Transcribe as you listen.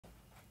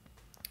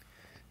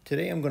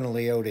Today I'm going to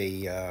lay out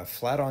a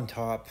flat on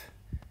top,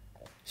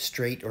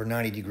 straight or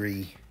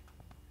 90-degree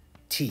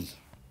tee.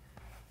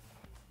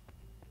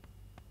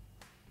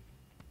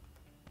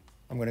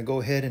 I'm going to go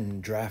ahead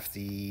and draft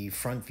the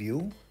front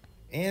view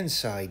and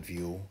side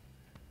view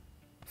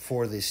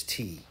for this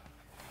tee.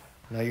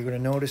 Now you're going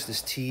to notice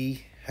this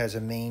tee has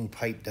a main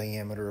pipe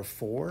diameter of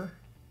 4,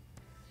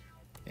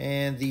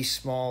 and the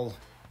small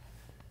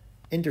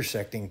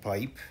intersecting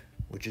pipe,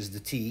 which is the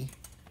tee,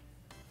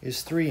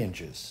 is 3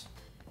 inches.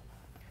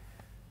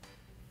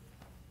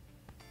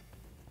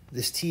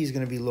 This tee is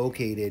going to be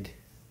located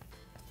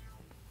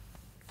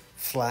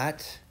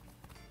flat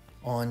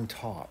on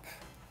top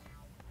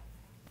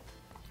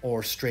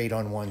or straight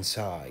on one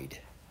side.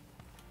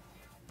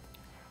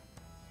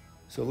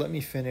 So let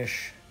me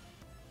finish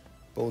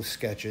both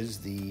sketches,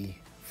 the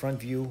front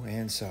view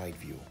and side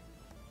view.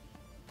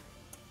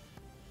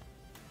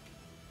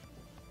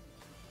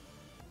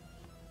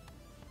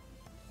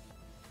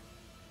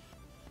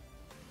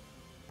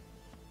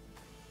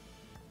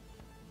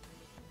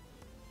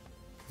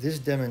 This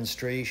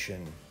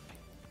demonstration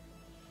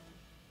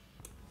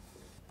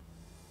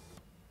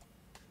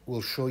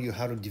will show you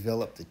how to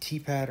develop the tee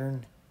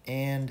pattern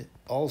and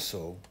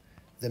also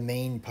the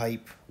main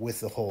pipe with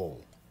the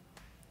hole.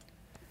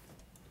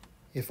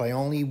 If I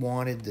only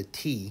wanted the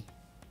tee,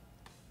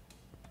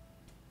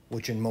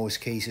 which in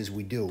most cases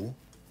we do,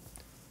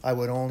 I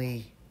would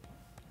only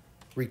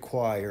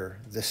require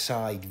the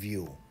side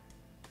view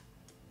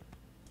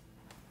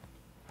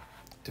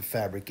to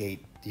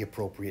fabricate the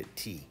appropriate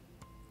tee.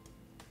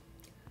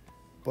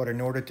 But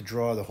in order to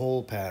draw the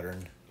whole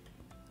pattern,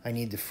 I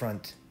need the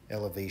front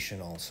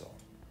elevation also.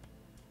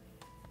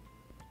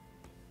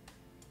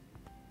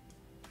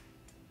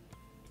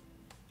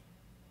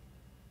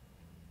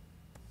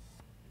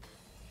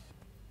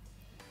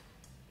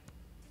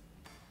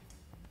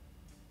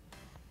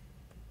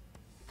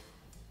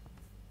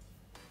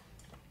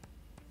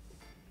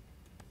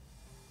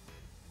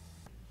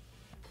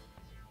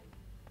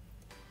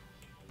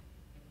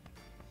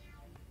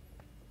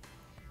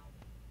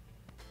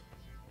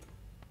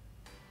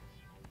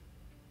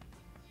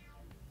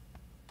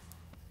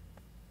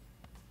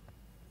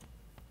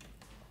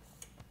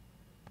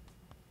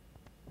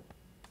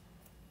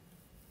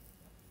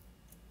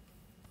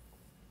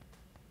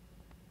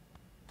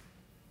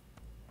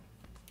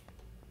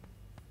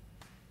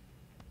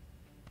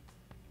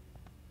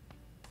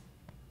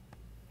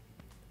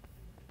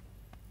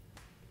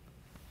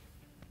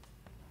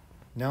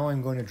 Now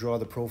I'm going to draw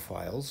the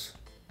profiles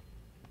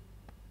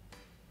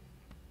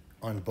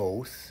on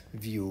both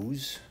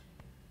views,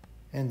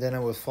 and then I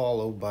will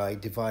follow by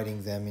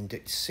dividing them into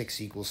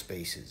 6 equal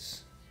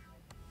spaces.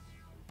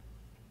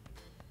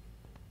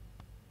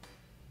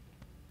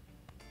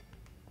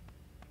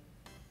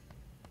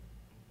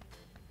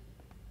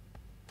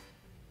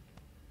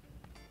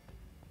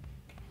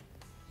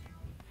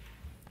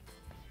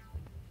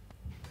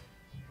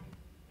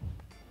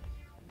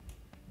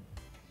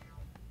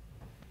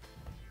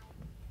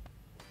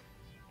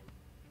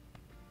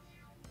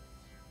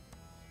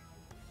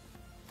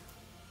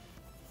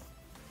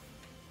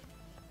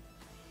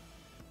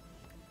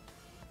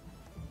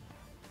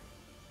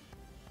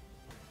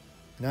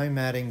 Now I'm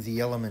adding the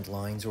element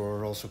lines,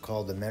 or also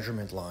called the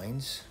measurement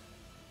lines,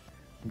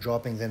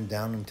 dropping them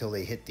down until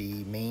they hit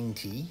the main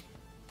tee.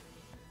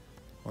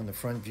 On the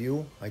front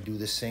view, I do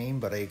the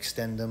same, but I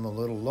extend them a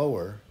little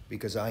lower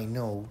because I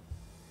know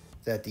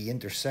that the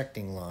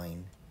intersecting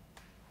line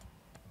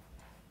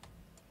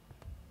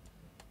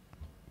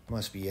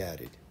must be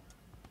added.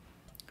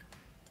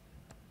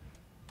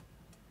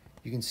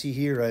 You can see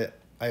here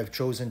I have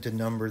chosen to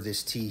number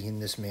this tee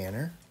in this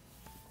manner,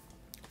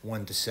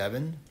 1 to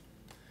 7.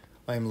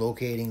 I'm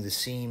locating the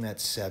seam at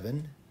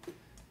 7,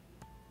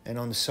 and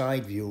on the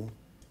side view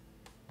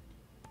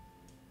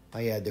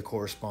I add the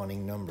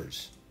corresponding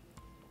numbers.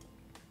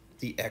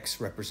 The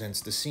X represents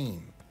the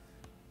seam,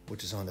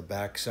 which is on the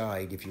back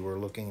side if you were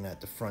looking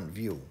at the front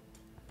view,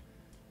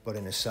 but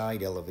in a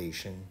side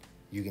elevation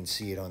you can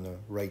see it on the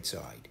right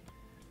side.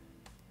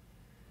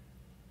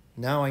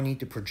 Now I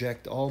need to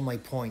project all my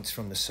points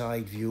from the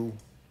side view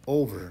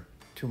over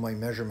to my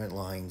measurement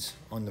lines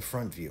on the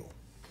front view.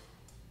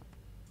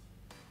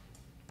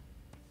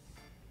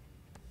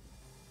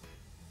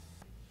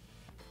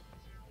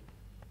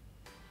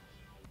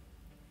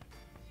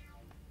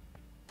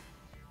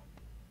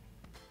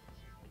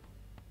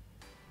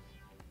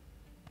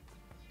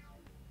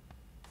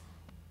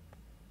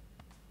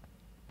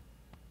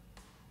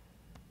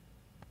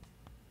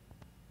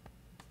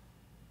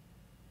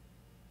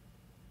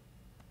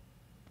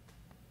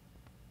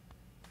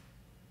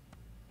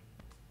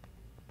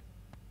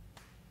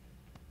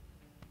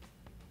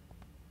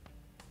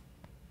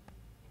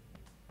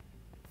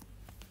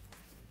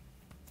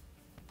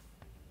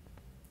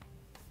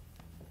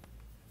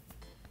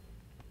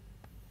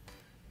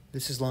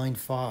 This is line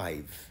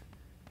 5.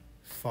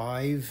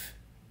 5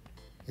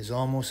 is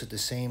almost at the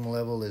same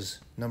level as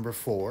number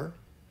 4,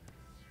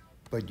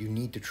 but you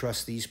need to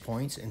trust these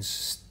points and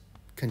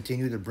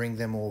continue to bring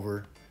them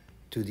over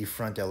to the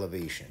front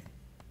elevation.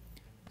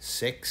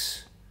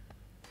 6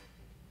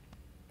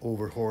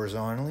 over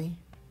horizontally,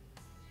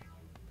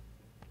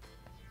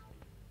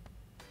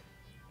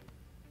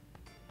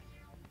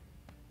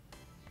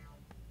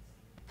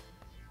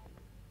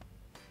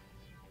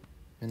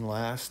 and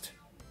last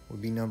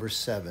would be number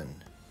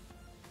 7.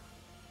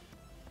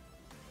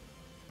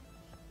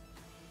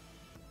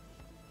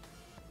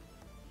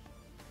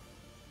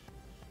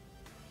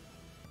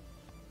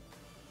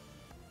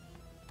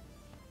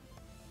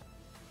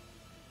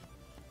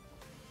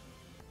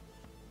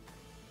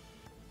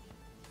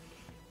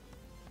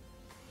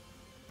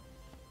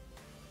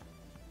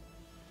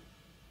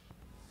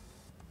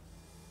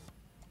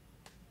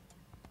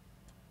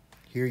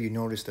 Here you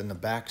noticed on the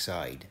back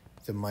side,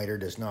 the miter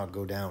does not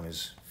go down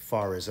as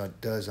far as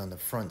it does on the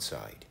front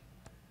side.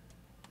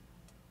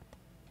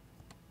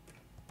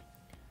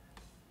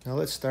 Now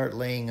let's start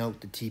laying out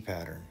the T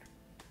pattern.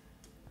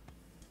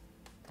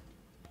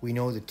 We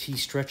know the T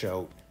stretch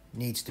out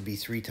needs to be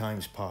 3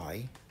 times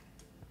pi.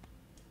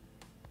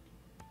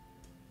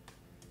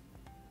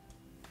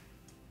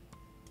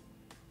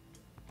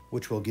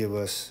 Which will give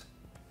us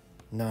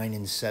 9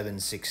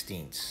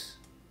 7/16.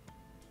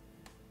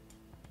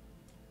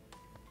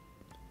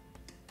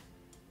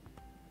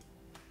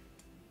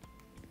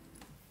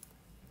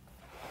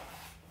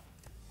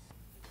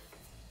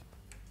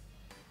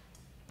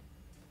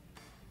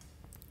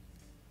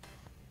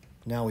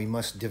 Now we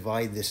must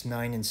divide this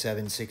 9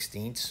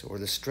 7/16, or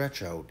the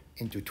stretch out,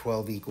 into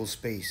 12 equal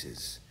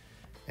spaces,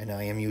 and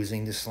I am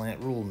using the slant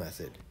rule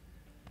method.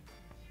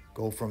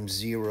 Go from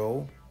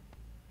 0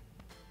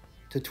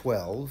 to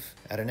 12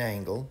 at an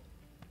angle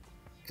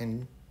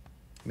and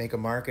make a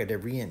mark at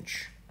every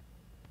inch.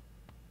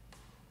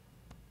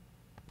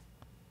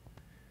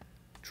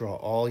 Draw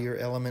all your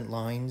element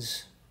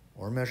lines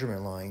or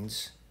measurement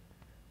lines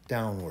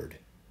downward.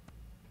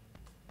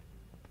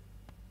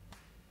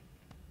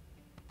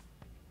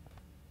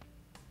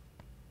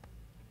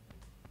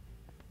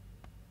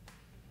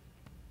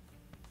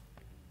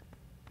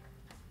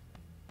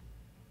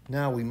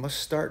 Now we must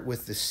start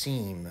with the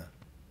seam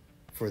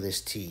for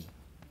this T.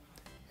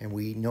 And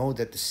we know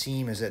that the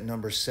seam is at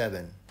number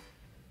 7.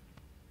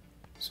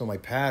 So my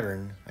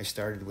pattern, I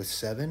started with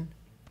 7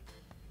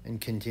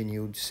 and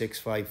continued 6,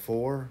 5,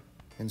 4,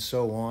 and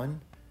so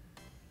on.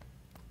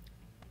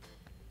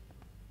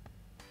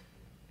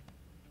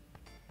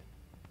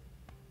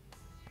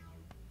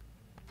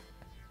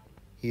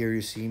 Here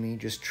you see me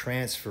just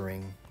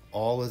transferring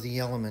all of the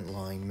element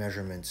line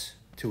measurements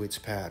to its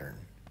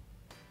pattern.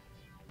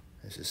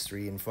 This is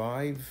 3 and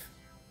 5,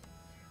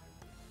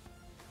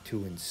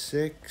 2 and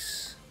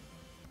 6,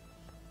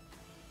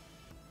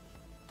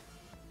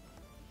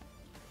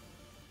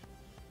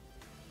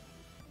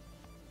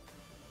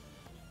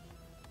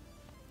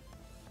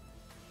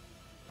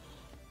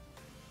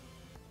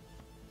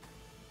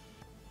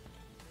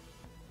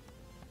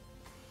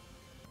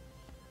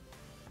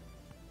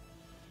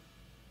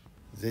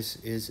 this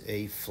is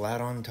a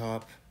flat on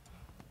top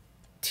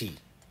T.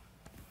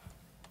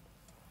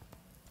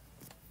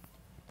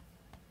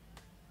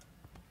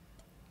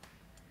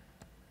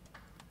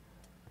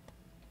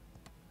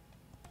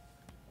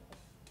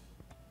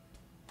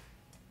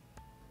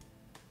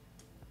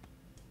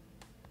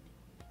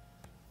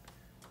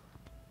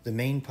 The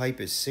main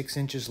pipe is 6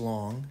 inches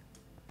long,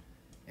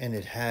 and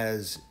it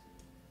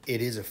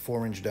is a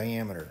 4-inch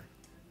diameter.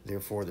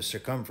 Therefore, the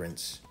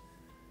circumference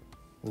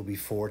will be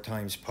 4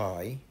 times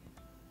pi.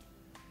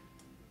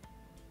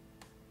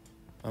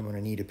 I'm going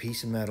to need a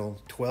piece of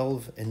metal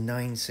 12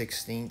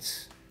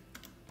 9/16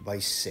 by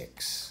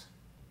 6.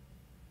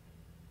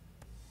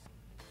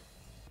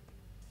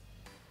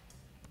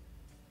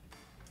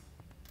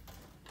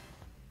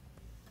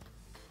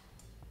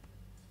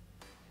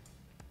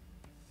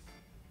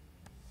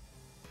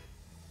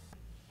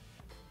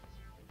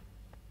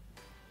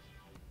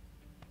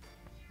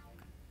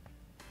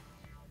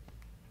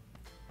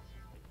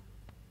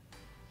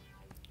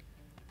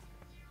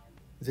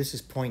 This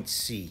is point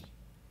C,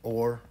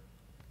 or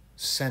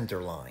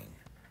center line.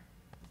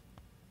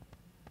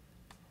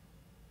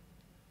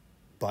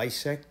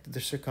 Bisect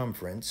the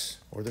circumference,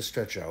 or the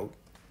stretch out,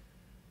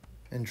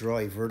 and draw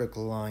a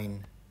vertical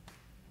line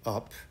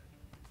up,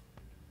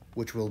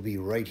 which will be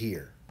right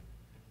here.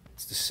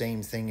 It's the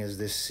same thing as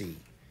this C.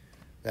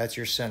 That's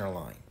your center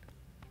line.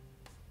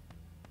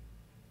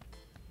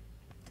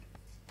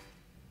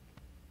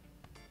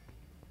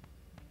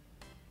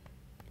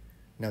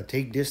 Now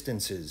take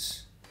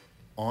distances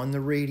on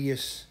the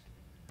radius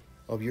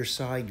of your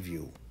side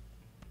view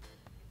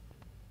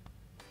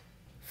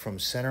from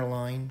center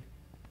line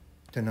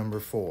to number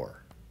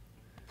 4.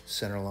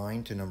 Center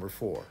line to number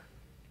 4.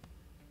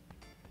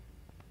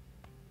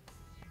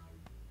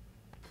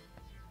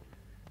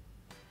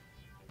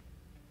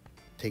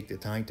 Take the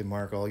time to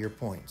mark all your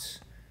points,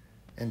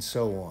 and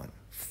so on.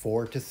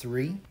 4 to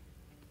 3.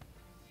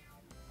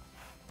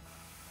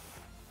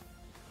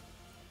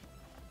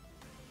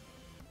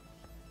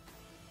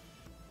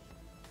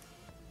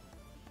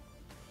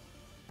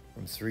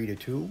 From 3 to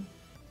 2,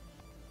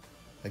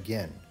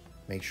 again,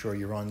 make sure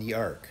you're on the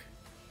arc.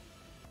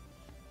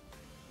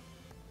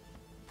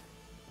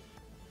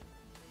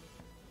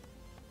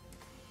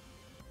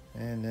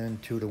 and then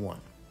 2 to 1.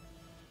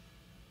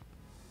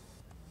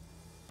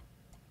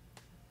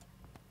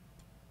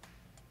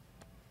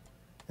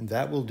 And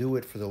that will do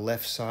it for the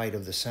left side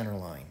of the center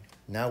line.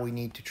 Now we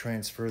need to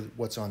transfer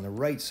what's on the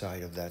right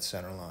side of that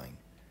center line.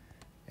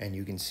 And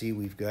you can see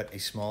we've got a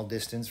small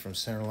distance from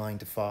center line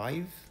to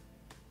 5.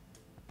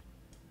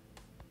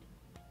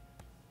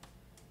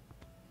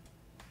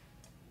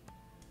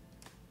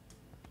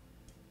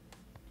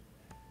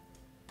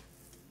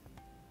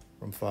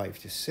 From 5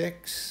 to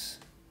 6,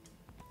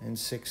 and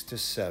 6 to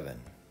 7.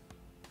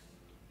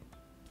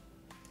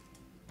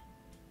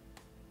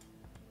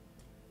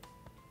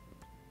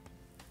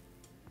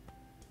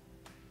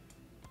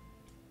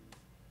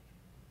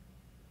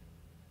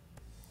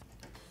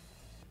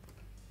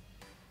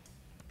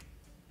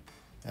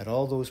 At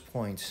all those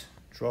points,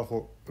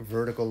 draw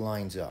vertical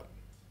lines up.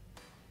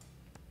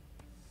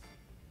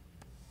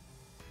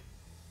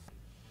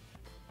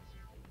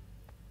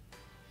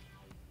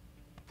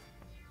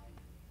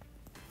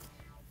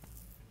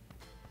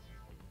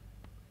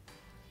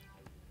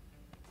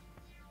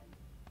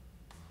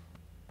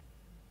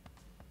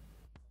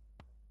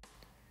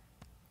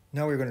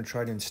 Now we're going to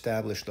try to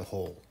establish the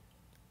hole.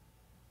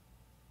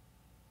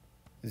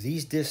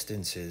 These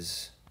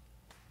distances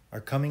are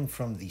coming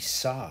from the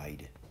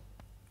side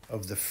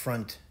of the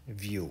front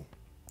view.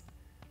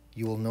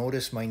 You will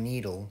notice my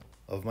needle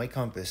of my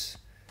compass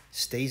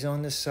stays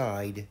on the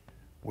side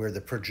where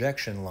the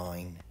projection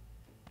line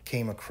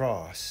came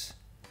across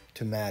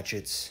to match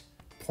its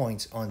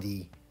points on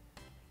the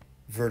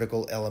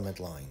vertical element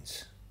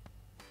lines.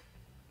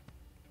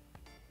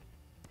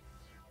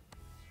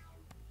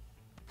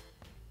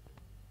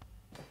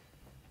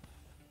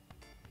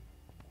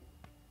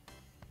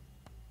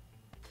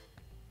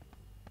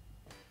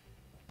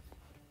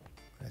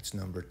 That's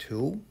number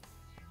 2.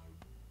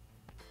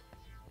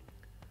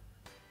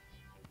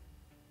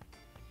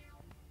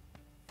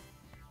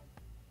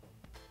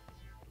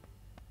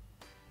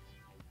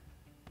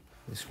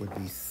 This would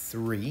be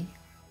 3.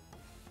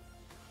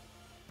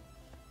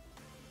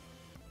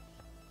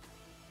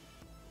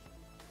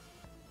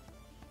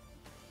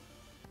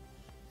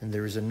 And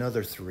there is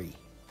another 3.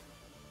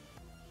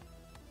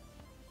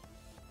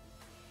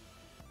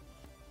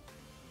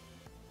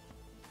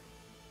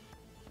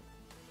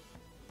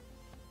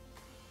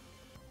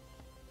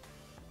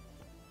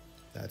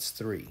 That's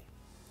 3.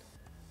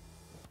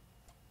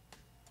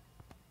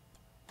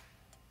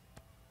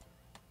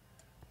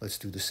 Let's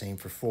do the same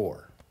for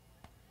 4.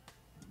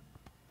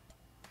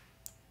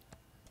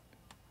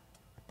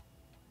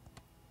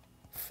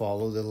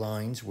 Follow the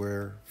lines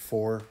where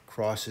 4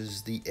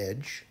 crosses the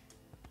edge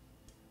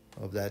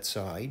of that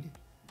side.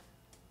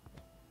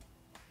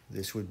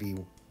 This would be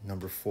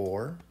number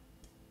 4.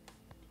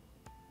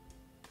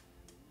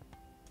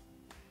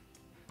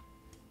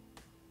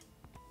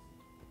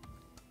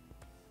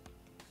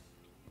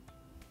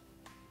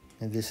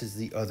 And this is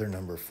the other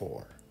number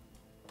 4.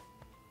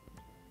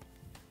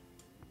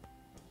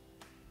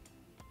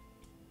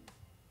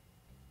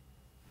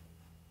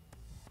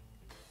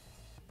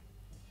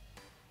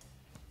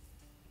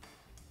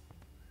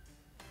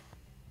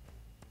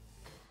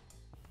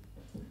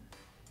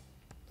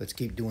 Let's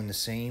keep doing the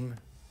same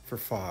for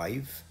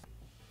 5.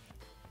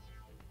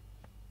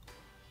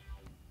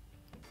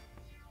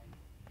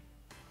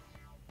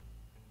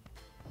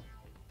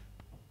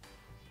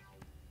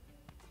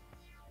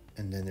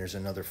 And then there's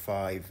another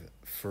 5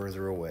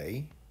 further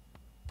away.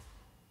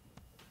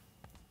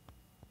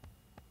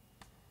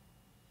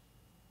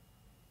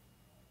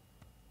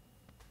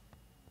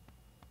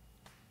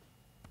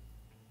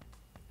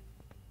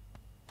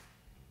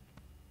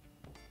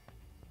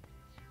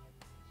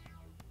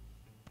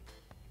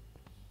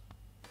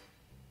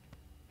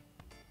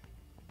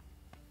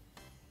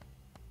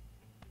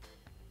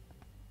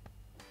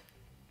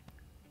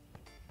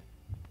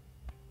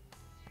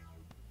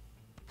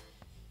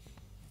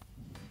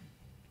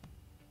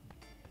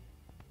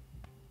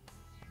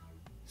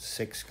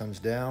 Six comes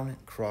down,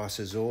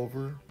 crosses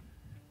over.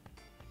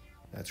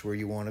 That's where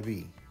you want to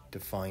be, to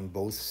find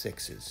both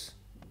 6s.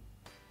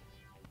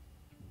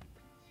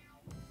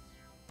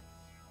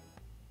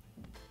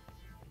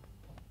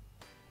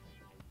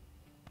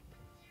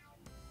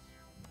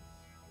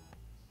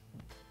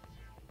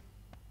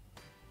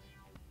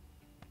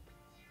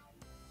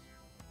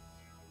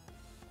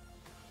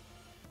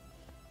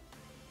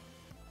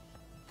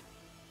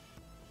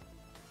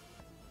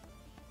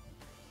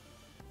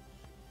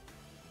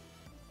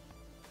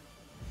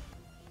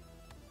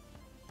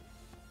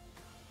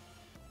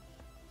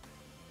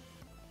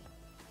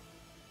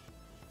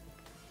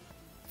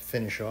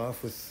 Finish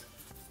off with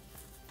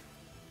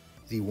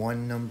the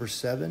 1 number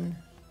 7,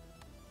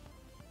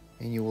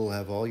 and you will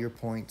have all your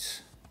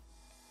points.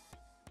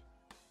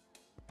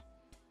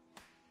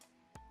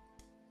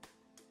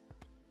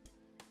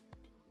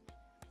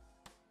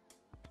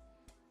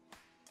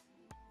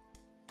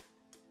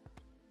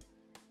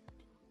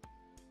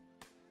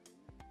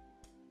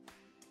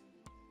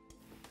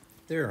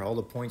 There, all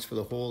the points for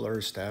the hole are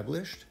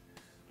established.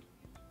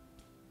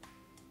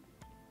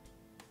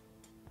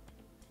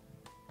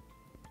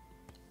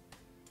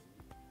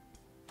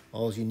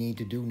 All you need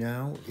to do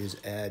now is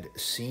add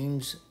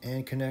seams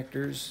and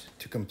connectors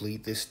to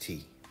complete this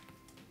tee.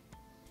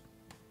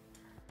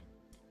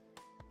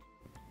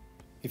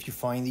 If you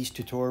find these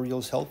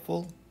tutorials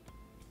helpful,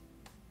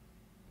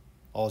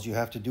 all you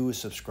have to do is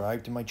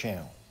subscribe to my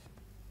channel.